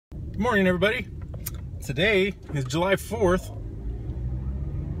Morning, everybody. Today is July 4th,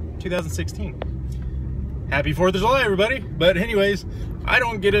 2016. Happy 4th of July, everybody. But anyways, I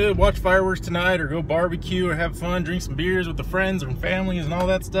don't get to watch fireworks tonight or go barbecue or have fun, drink some beers with the friends and families and all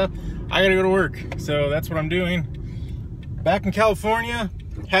that stuff. I gotta go to work, so that's what I'm doing. Back in California,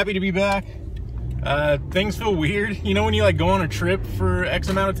 happy to be back. Things feel weird, you know, when you like go on a trip for X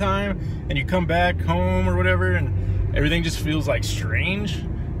amount of time and you come back home or whatever and everything just feels like strange.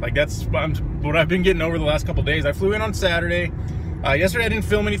 Like that's what I've been getting over the last couple days. I flew in on Saturday. Yesterday I didn't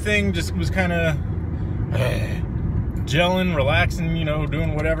film anything, just was kind of gelling, relaxing, you know,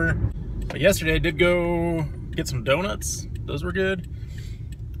 doing whatever. But yesterday I did go get some donuts. Those were good.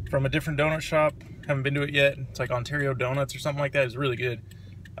 From a different donut shop. Haven't been to it yet. It's like Ontario Donuts or something like that. It's really good.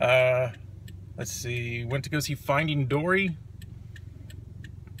 Let's see. Went to go see Finding Dory.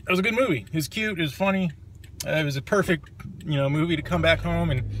 That was a good movie. It was cute. It was funny. It was a perfect, you know, movie to come back home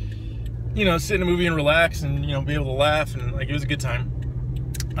and, you know, sit in a movie and relax and, you know, be able to laugh, and like it was a good time.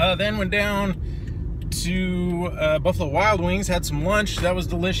 Then went down to Buffalo Wild Wings, had some lunch. That was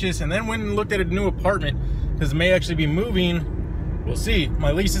delicious. And then went and looked at a new apartment because it may actually be moving. We'll see.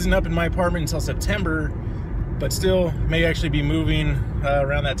 My lease isn't up in my apartment until September, but still may actually be moving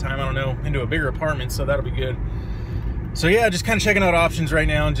around that time, I don't know, into a bigger apartment, so that'll be good. So yeah, just kind of checking out options right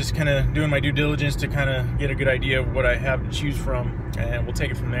now and just kind of doing my due diligence to kind of get a good idea of what I have to choose from, and we'll take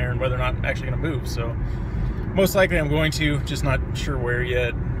it from there and whether or not I'm actually going to move. So most likely I'm going to, just not sure where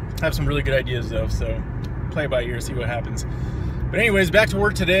yet. I have some really good ideas though, so play it by ear, see what happens. But anyways, back to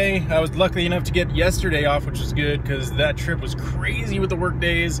work today. I was lucky enough to get yesterday off, which was good because that trip was crazy with the work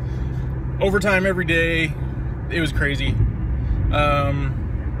days. Overtime every day. It was crazy.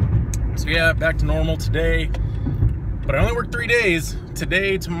 So yeah, back to normal today. But I only worked 3 days,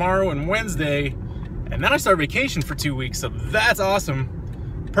 today, tomorrow, and Wednesday, and then I start vacation for 2 weeks, so that's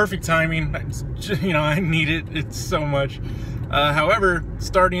awesome. Perfect timing. You know, I need it. It's so much. However,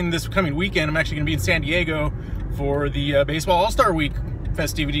 starting this coming weekend, I'm actually going to be in San Diego for the Baseball All-Star Week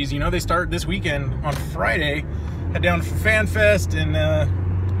festivities. You know, they start this weekend on Friday. Head down for Fan Fest, and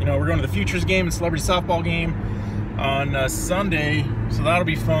you know, we're going to the Futures game and Celebrity Softball game on Sunday, so that'll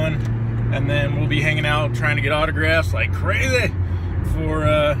be fun. And then we'll be hanging out trying to get autographs like crazy for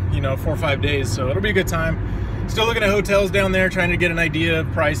you know, 4 or 5 days, so it'll be a good time. Still looking at hotels down there, trying to get an idea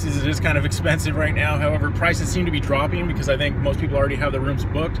of prices. It is kind of expensive right now. However, prices seem to be dropping because I think most people already have their rooms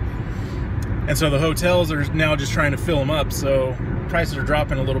booked, and so the hotels are now just trying to fill them up, so prices are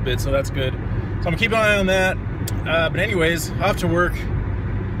dropping a little bit, so that's good. So I'm gonna keep an eye on that. But anyways, off to work.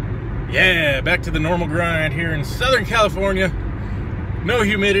 Yeah, back to the normal grind here in Southern California. No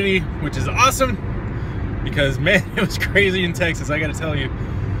humidity, which is awesome because, man, it was crazy in Texas, I gotta tell you.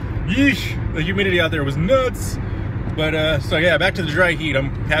 Yeesh, the humidity out there was nuts. But so yeah, back to the dry heat.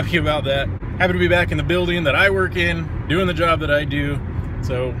 I'm happy about that. Happy to be back in the building that I work in, doing the job that I do.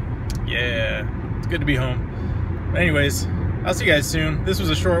 So yeah, it's good to be home. But anyways, I'll see you guys soon. This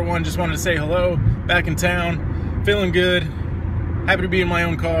was a short one, just wanted to say hello. Back in town, feeling good. Happy to be in my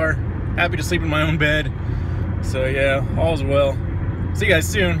own car. Happy to sleep in my own bed. So yeah, all's well. See you guys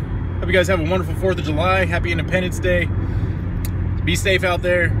soon. Hope you guys have a wonderful 4th of July. Happy Independence Day. Be safe out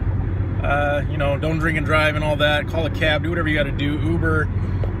there. You know, don't drink and drive and all that. Call a cab, do whatever you gotta do. Uber,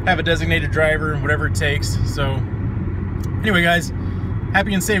 have a designated driver, whatever it takes. So anyway, guys,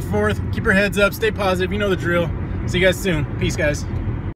 happy and safe 4th. Keep your heads up, stay positive, you know the drill. See you guys soon. Peace, guys.